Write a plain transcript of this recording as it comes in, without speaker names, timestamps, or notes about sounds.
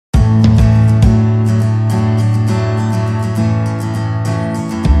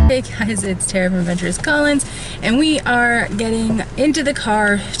guys, it's Tara from Adventures Collins, and we are getting into the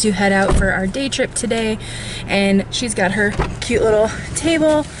car to head out for our day trip today. And she's got her cute little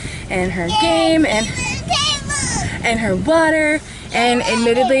table and her game and her water. And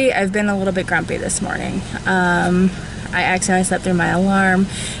admittedly, I've been a little bit grumpy this morning. I accidentally slept through my alarm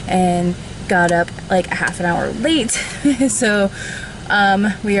and got up like a half an hour late. So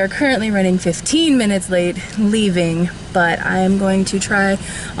we are currently running 15 minutes late leaving, but I am going to try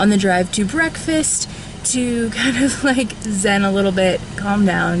on the drive to breakfast to kind of like zen a little bit, calm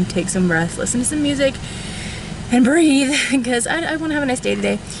down, take some breaths, listen to some music, and breathe, because I want to have a nice day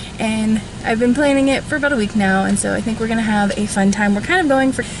today. And I've been planning it for about a week now, and so I think we're gonna have a fun time. We're kind of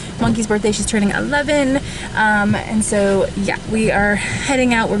going for Monkey's birthday. She's turning 11, and so yeah, we are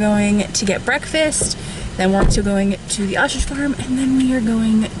heading out. We're going to get breakfast, then we're also going to the ostrich farm, and then we are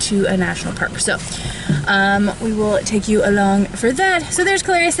going to a national park. So we will take you along for that. So there's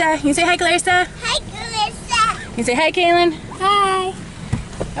Clarissa. You can say hi, Clarissa. Hi, Clarissa. You can say hi, Kaylin. Hi.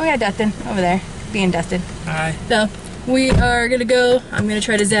 Oh, we got Dustin over there being dusted. Hi. So we are gonna go. I'm gonna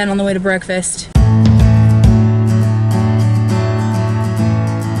try to zen on the way to breakfast.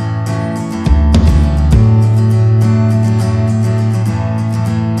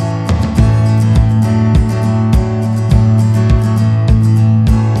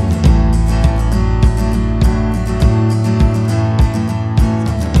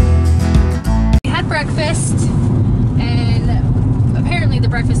 We had breakfast, and apparently the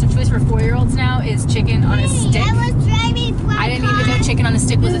breakfast of choice for 4-year-olds now is chicken on a stick. I didn't even know chicken on a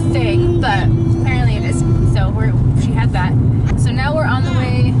stick was a thing, but apparently it is. So she had that. So now we're on the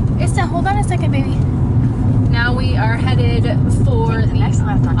way. Hold on a second, baby. Now we are headed for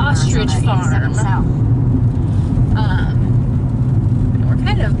the ostrich farm. We're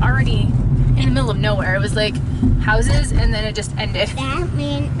kind of already in the middle of nowhere. It was like houses, and then it just ended.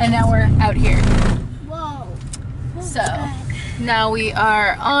 And now we're out here. Whoa. So now we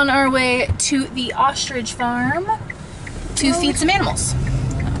are on our way to the ostrich farm to feed some animals.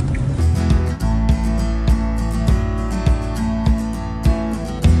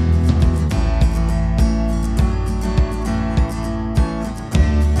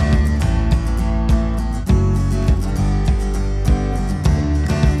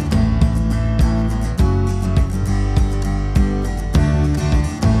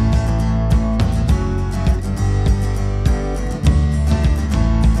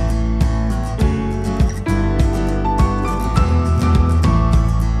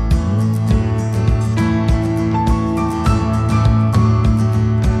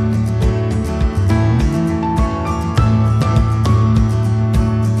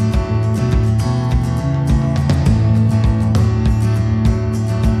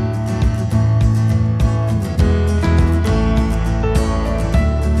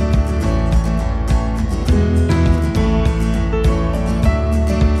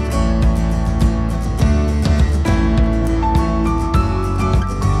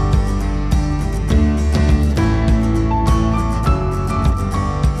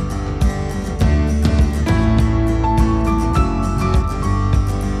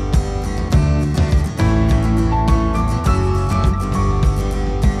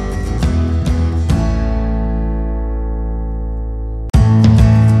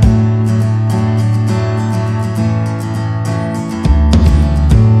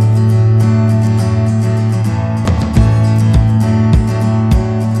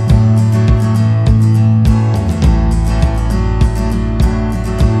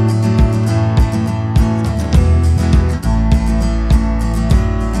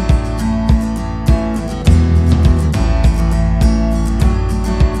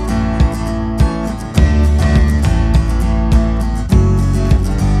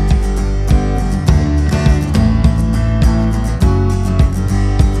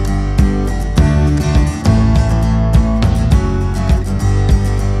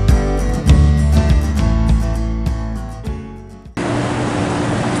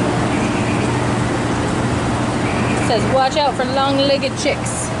 Says watch out for long-legged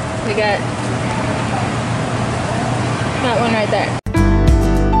chicks. We got that one right there.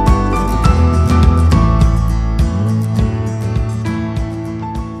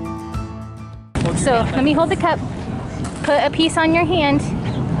 So let me hold the cup, put a piece on your hand,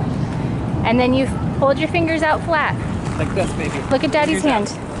 and then you hold your fingers out flat. Like this, baby. Look at Daddy's hand.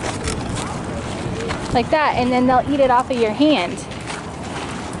 Like that, and then they'll eat it off of your hand.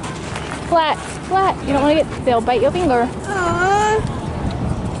 Flat, flat. You don't want to get, they'll bite your finger.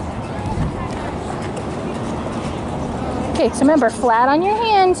 Okay, so remember, flat on your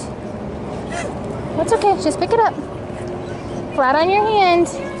hand. That's okay, just pick it up. Flat on your hand.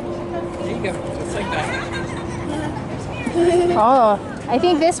 Yep, just like that. Oh, I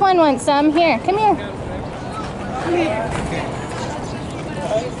think this one wants some. Here, come here.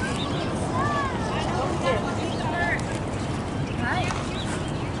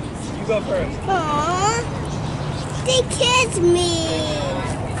 You go first. Aww. They kiss me.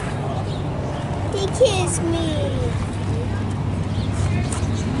 They kiss me.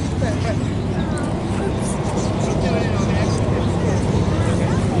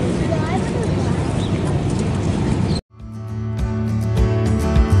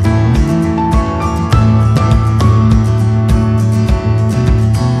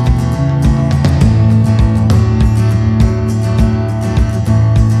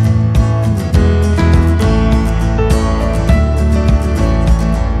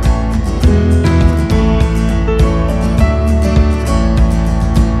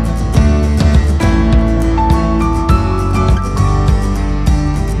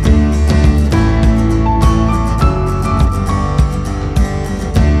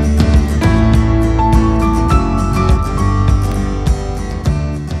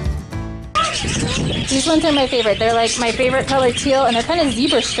 These ones are my favorite. They're like my favorite color teal, and they're kind of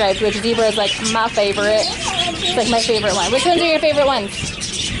zebra striped, which zebra is like my favorite. It's like my favorite one. Which ones are your favorite ones?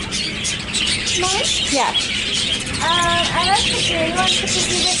 Mine? Yeah. I like the green one with the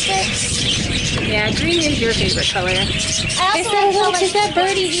zebra stripes. Yeah, green is your favorite color. I Is also like that, is that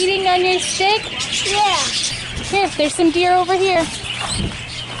birdie eating on your stick? Yeah. Here, there's some deer over here.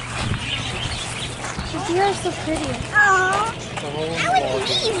 The deer are so pretty. Aww. I would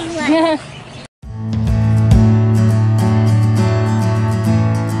leave one. Yeah.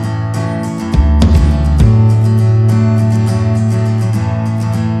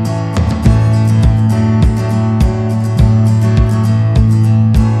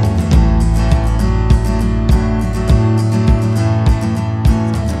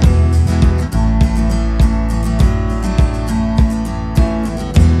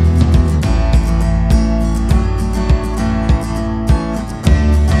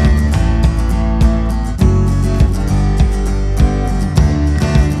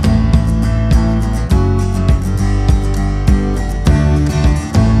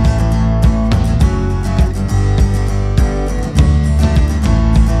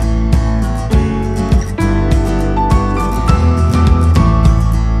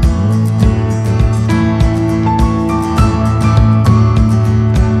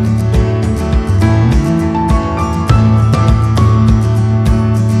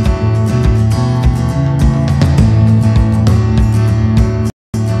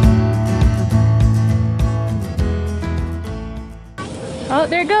 Oh,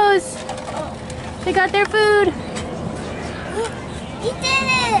 there it goes. They got their food. He did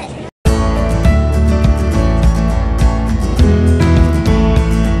it!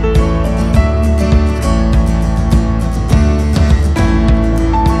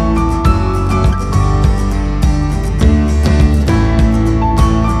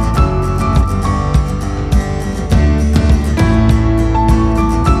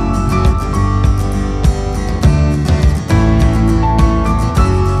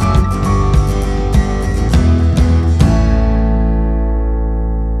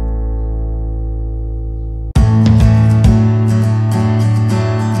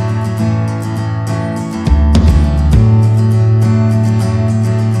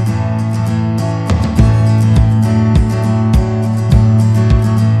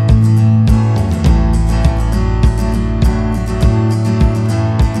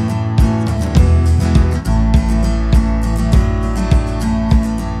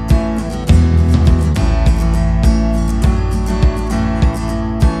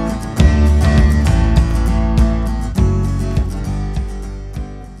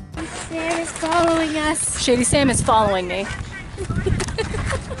 Shady Sam is following me.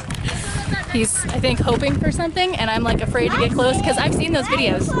 He's, I think, hoping for something, and I'm like afraid to get close because I've seen those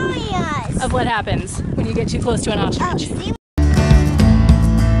videos of what happens when you get too close to an ostrich.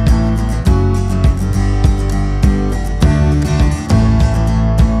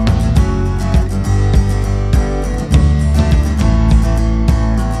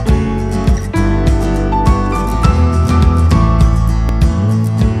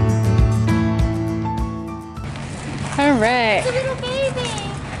 All right. It's a little baby.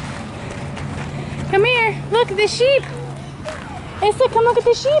 Come here. Look at the sheep. Issa, come look at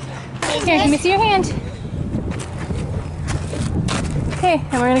the sheep. Here, let me see your hand. Okay,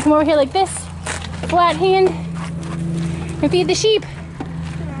 and we're gonna come over here like this. Flat hand. And feed the sheep.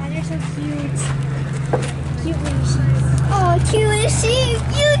 Aw, they're so cute. Cute little sheep. Oh, cute little sheep.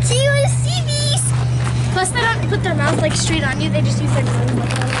 Cute little sheepies. Plus, they don't put their mouth like straight on you. They just use their nose.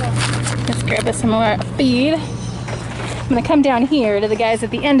 Let's grab us some more feed. I'm gonna come down here to the guys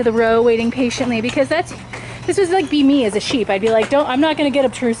at the end of the row waiting patiently because this would like be me as a sheep. I'd be like, I'm not gonna get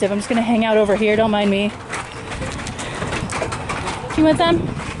obtrusive. I'm just gonna hang out over here. Don't mind me. Do you want some?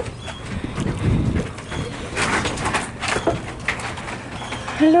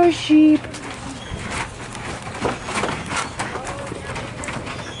 Hello, sheep.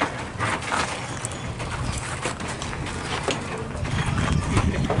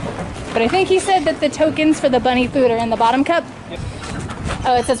 But I think he said that the tokens for the bunny food are in the bottom cup. Yep.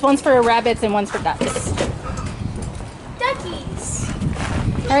 Oh, it says one's for rabbits and one's for ducks. Duckies.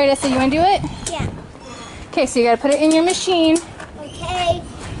 All right, Issa, you want to do it? Yeah. Okay, so you got to put it in your machine. Okay.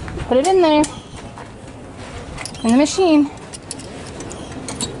 Put it in there. In the machine.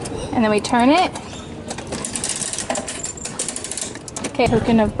 And then we turn it. Okay,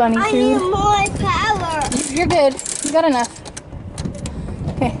 token of bunny food. I need more power. You're good. You got enough.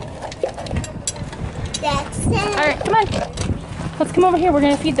 Okay. That's it. All right, come on. Let's come over here. We're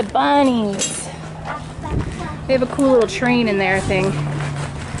gonna feed the bunnies. They have a cool little train in there thing.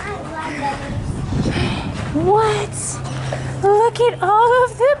 What? Look at all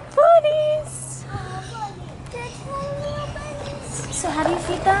of the bunnies. So how do you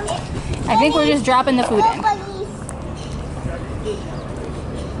feed them? I think we're just dropping the food in.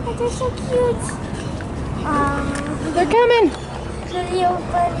 Oh, they're so cute. They're coming. Little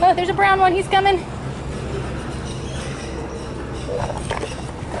bunny. Oh, there's a brown one. He's coming.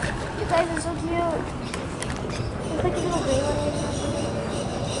 You guys are so cute. There's like a little gray one.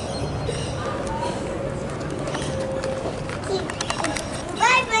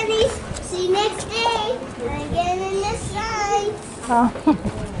 Bye, bunnies. See you next day. Again in the sun. Oh.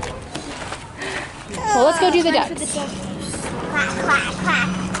 Well, let's go do the ducks. Quack, quack, quack.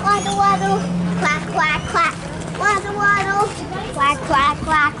 Waddle, waddle. Quack, quack, quack. Waddle, waddle. Quack, quack,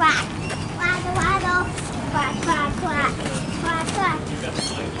 quack, quack. Waddle, waddle. Quack, quack, quack. Quack, quack.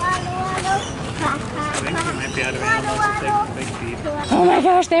 Waddle, waddle. Quack, quack, quack. Waddle, waddle. Oh my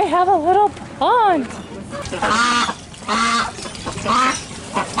gosh, they have a little pond.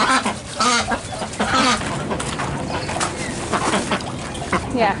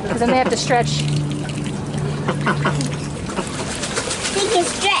 Yeah, because then they have to stretch. They can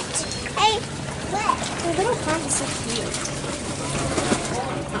stretch. Hey, look. The little pond is so cute.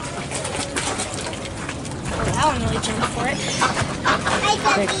 Oh, that one really jumped for it.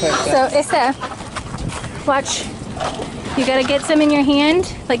 So, Issa, watch. You gotta get some in your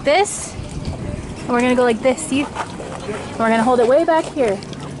hand, like this. And we're gonna go like this, see? And we're gonna hold it way back here.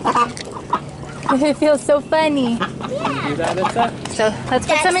 It feels so funny. Do that, Issa? So, let's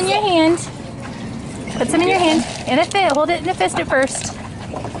put some in your hand. Put some in your hand. In a fist. Hold it in a fist at first.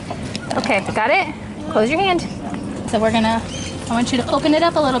 Okay, got it? Close your hand. So I want you to open it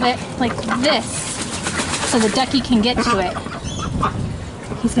up a little bit, like this, so the ducky can get to it.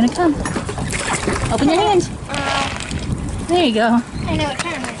 He's gonna come. Open your hand. There you go. I know, it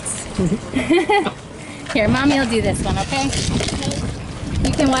kind of hurts. Here, Mommy will do this one, okay?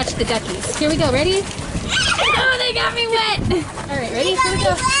 You can watch the duckies. Here we go, ready? Oh, they got me wet! All right, ready? Here we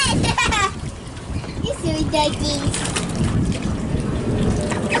go. You silly duckies.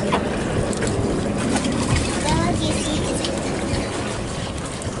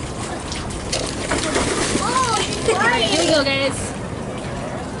 All right, here we go, guys.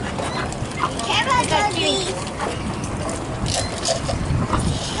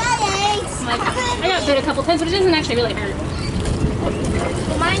 I got bit a couple times, but it doesn't actually really hurt.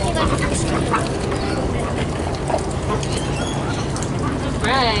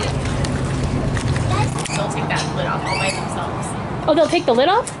 Right. They'll take that lid off all by themselves. Oh, they'll take the lid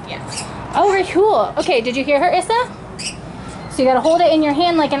off? Yes. Oh, very cool. Okay, did you hear her, Issa? So you gotta hold it in your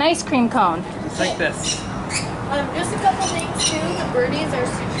hand like an ice cream cone. It's like this. Just a couple things too. The birdies are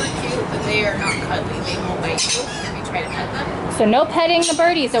super cute, but they are not cuddly. They won't bite you if you try to pet them. So no petting the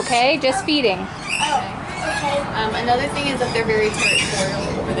birdies, okay? Just feeding. Another thing is that they're very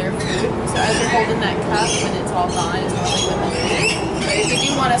territorial over their food. So as you're holding that cup, when it's all gone, it's probably with them eating. But if you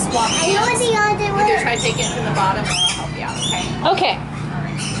do want to swap hands, either try to take it from the bottom or I'll help you out, okay? Okay.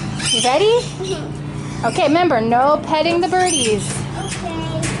 You ready? Okay, remember, no petting the birdies.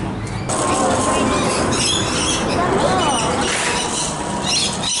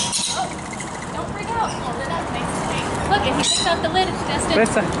 Don't freak out. Hold it up nice and straight. Look, if he takes off the lid, it's Justin.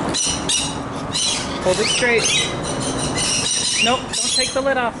 Issa. Hold it straight. Nope, don't take the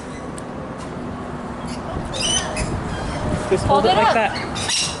lid off. Just hold it like up. that.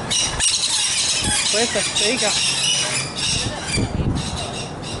 Issa, there you go.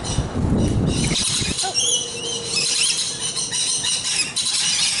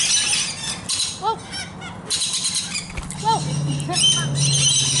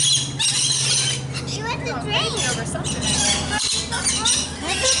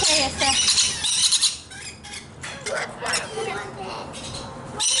 Esther.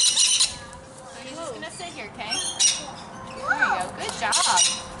 You're just gonna sit here, okay? There you go. Good job.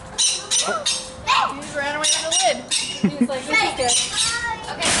 You just ran away with the lid. He's like, this is good.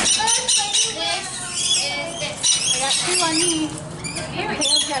 Okay. This is this. I got 2 on me.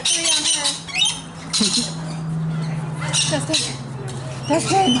 I've got 3 on her. Justin.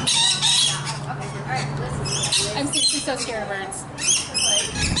 Justin. Okay. All right. Listen. I'm seriously so scared of birds.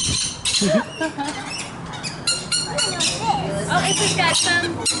 Oh, this has got some.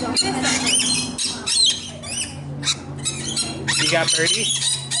 You got Birdie?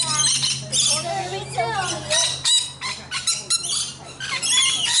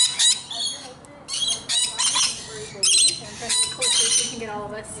 We can get all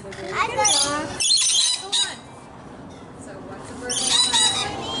of us. I got Hold on. So once the bird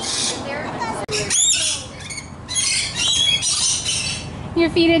is there. You're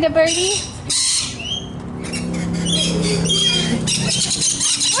feeding a birdie?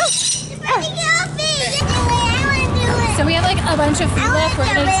 So we have like a bunch of food left. We're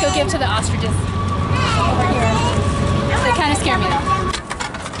gonna just go give to the ostriches over here. They kind of scare me though.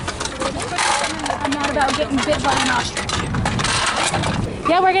 I'm not about getting bit by an ostrich.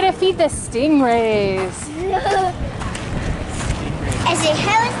 Yeah, we're gonna feed the stingrays. I say,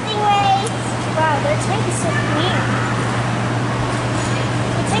 hello, stingrays. Wow, their tank is so clean.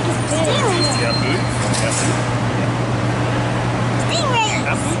 The tank is big. Stingrays. Yeah, food? Yes. Stingrays.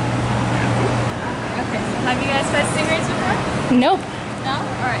 Okay. Have you guys fed stingrays before? Nope. No?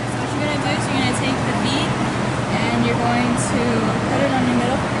 Alright, so what you're going to do is you're going to take the feed and you're going to put it on your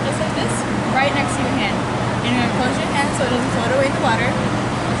middle, just like this, right next to your hand. And you're going to close your hand so it doesn't float away in the water.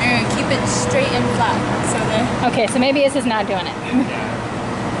 And you're going to keep it straight and flat. So Okay, so maybe this is not doing it.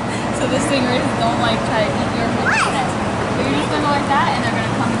 so the stingrays don't like try to eat your food. So you're just going to go like that and they're going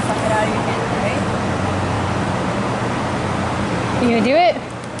to come and suck it out of your hand, right? You gonna do it?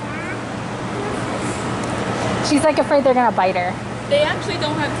 She's like afraid they're gonna bite her. They actually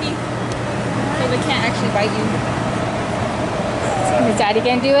don't have teeth. So they can't actually bite you. Is Daddy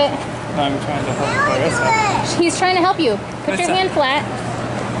gonna do it? I'm trying to help Clarissa. He's trying to help you. Put your Clarissa. hand flat.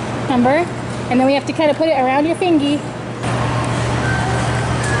 Remember? And then we have to kind of put it around your fingy.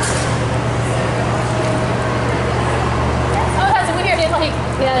 Oh, that's weird. It's like,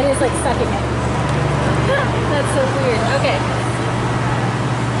 yeah, it is like sucking it. That's so weird. Okay.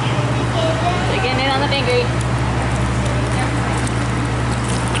 So getting in on the fingy.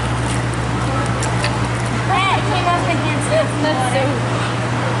 That's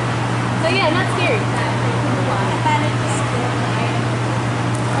so yeah, not scary.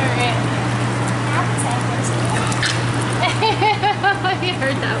 Alright. You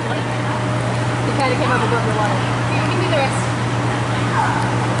heard that one. You kind of came up above the water. You can do the rest.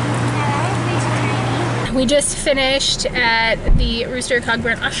 We just finished at the Rooster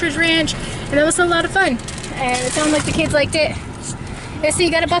Cogburn Ostrich Ranch, and that was a lot of fun. And it sounded like the kids liked it. So you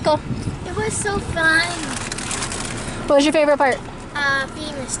got a buckle. It was so fun. What was your favorite part?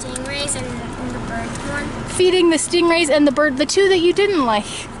 Feeding the stingrays and the bird one. Feeding the stingrays and the bird, the two that you didn't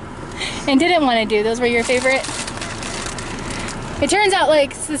like and didn't want to do. Those were your favorite? It turns out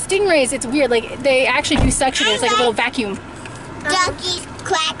like the stingrays, it's weird. Like they actually do suction. It's like a little vacuum. Duckies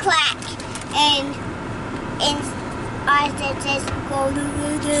quack quack and ours that says go do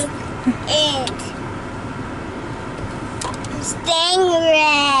do and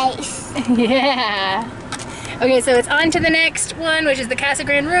stingrays. Yeah. Okay, so it's on to the next one, which is the Casa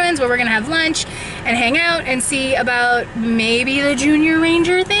Grande ruins, where we're gonna have lunch and hang out and see about maybe the junior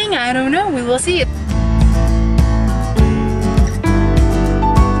ranger thing. I don't know. We will see.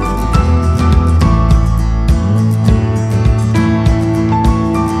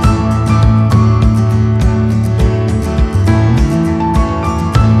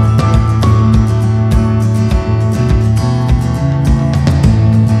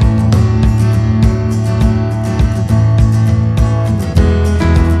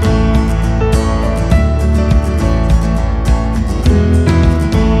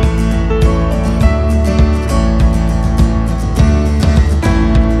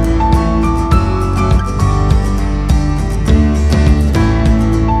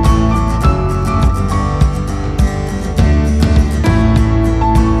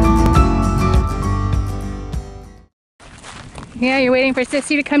 Yeah, you're waiting for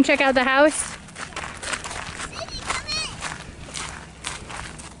Sissy to come check out the house?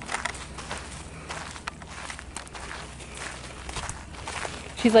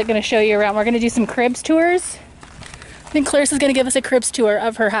 She's like gonna show you around. We're gonna do some cribs tours. I think Clarissa's gonna give us a cribs tour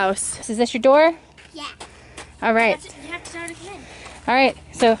of her house. Is this your door? Yeah. All right. You have to start again. All right,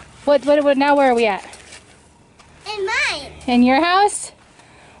 so Now where are we at? In mine. In your house?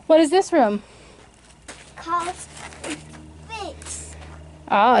 What is this room? Called Biggs.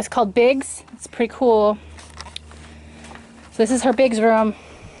 Oh, it's called Biggs. It's pretty cool. So this is her Biggs room.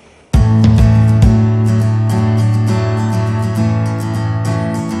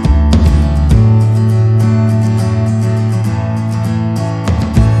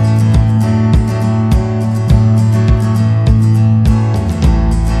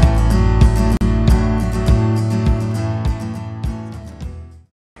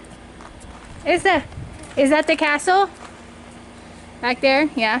 Is that the castle? Back there?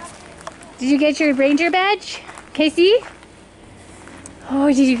 Yeah. Did you get your ranger badge, Casey? Oh,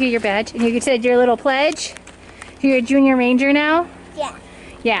 did you get your badge? And you said your little pledge? You're a junior ranger now? Yeah.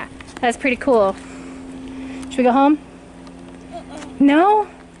 Yeah, that's pretty cool. Should we go home? No?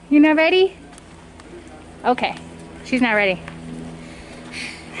 You're not ready? Okay. She's not ready.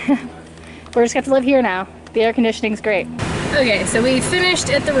 We're just got to live here now. The air conditioning's great. Okay, so we finished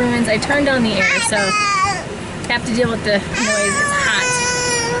at the ruins. I turned on the air, so I have to deal with the noise. It's hot.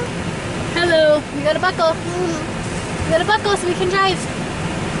 Hello, you gotta buckle. You gotta buckle so we can drive.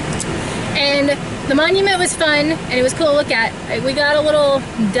 And the monument was fun, and it was cool to look at. We got a little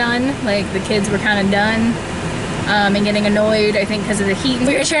done, like the kids were kind of done and getting annoyed, I think, because of the heat.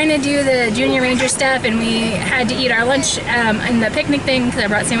 We were trying to do the junior ranger stuff, and we had to eat our lunch in the picnic thing because I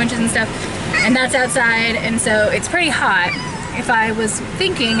brought sandwiches and stuff. And that's outside, and so it's pretty hot. If I was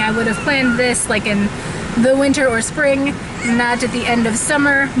thinking, I would have planned this like in the winter or spring, not at the end of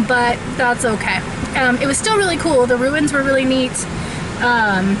summer, but that's okay. It was still really cool. The ruins were really neat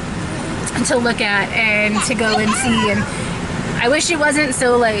to look at and to go and see, and I wish it wasn't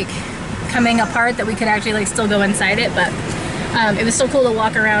so like coming apart that we could actually like still go inside it, but it was still cool to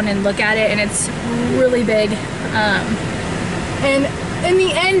walk around and look at it, and it's really big. And in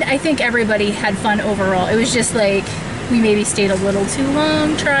the end, I think everybody had fun overall. It was just like we maybe stayed a little too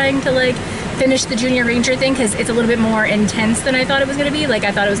long trying to like finish the junior ranger thing because it's a little bit more intense than I thought it was gonna be. Like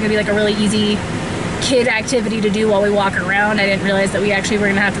I thought it was gonna be like a really easy kid activity to do while we walk around. I didn't realize that we actually were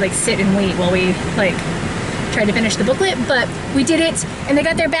gonna have to like sit and wait while we like tried to finish the booklet, but we did it, and they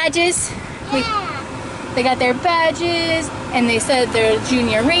got their badges. They got their badges, and they said their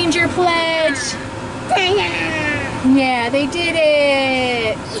junior ranger pledge. Yeah, they did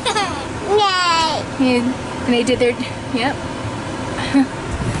it. Yay. And they did their, yep.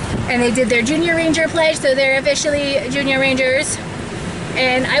 And they did their junior ranger pledge, so they're officially junior rangers.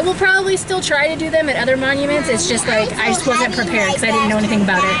 And I will probably still try to do them at other monuments. It's just like, I just wasn't prepared because I didn't know anything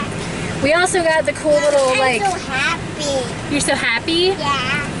about it. We also got the cool little like... I'm so happy. You're so happy?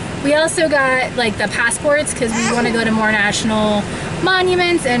 Yeah. We also got like the passports because we want to go to more national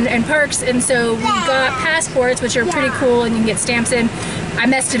monuments and parks, and so we got passports, which are pretty cool, and you can get stamps in. I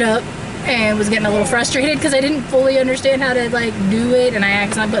messed it up and was getting a little frustrated because I didn't fully understand how to like do it, and I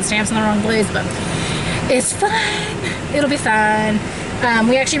accidentally put stamps in the wrong place, but it's fun. It'll be fun.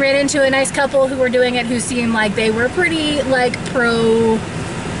 We actually ran into a nice couple who were doing it who seemed like they were pretty like pro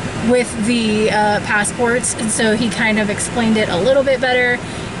with the passports, and so he kind of explained it a little bit better,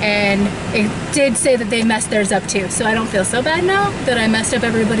 and it did say that they messed theirs up too, so I don't feel so bad now that I messed up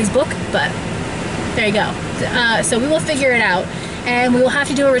everybody's book, but there you go. So we will figure it out, and we will have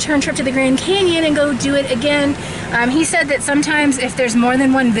to do a return trip to the Grand Canyon and go do it again. He said that sometimes if there's more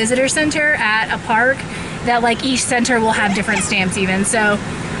than one visitor center at a park, that like each center will have different stamps even, so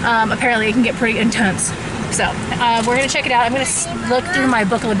apparently it can get pretty intense. So we're gonna check it out. I'm gonna look through my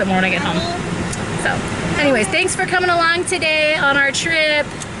book a little bit more when I get home. So anyways, thanks for coming along today on our trip.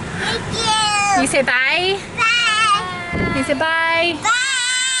 Thank you. You say bye? Bye. You say bye? Bye.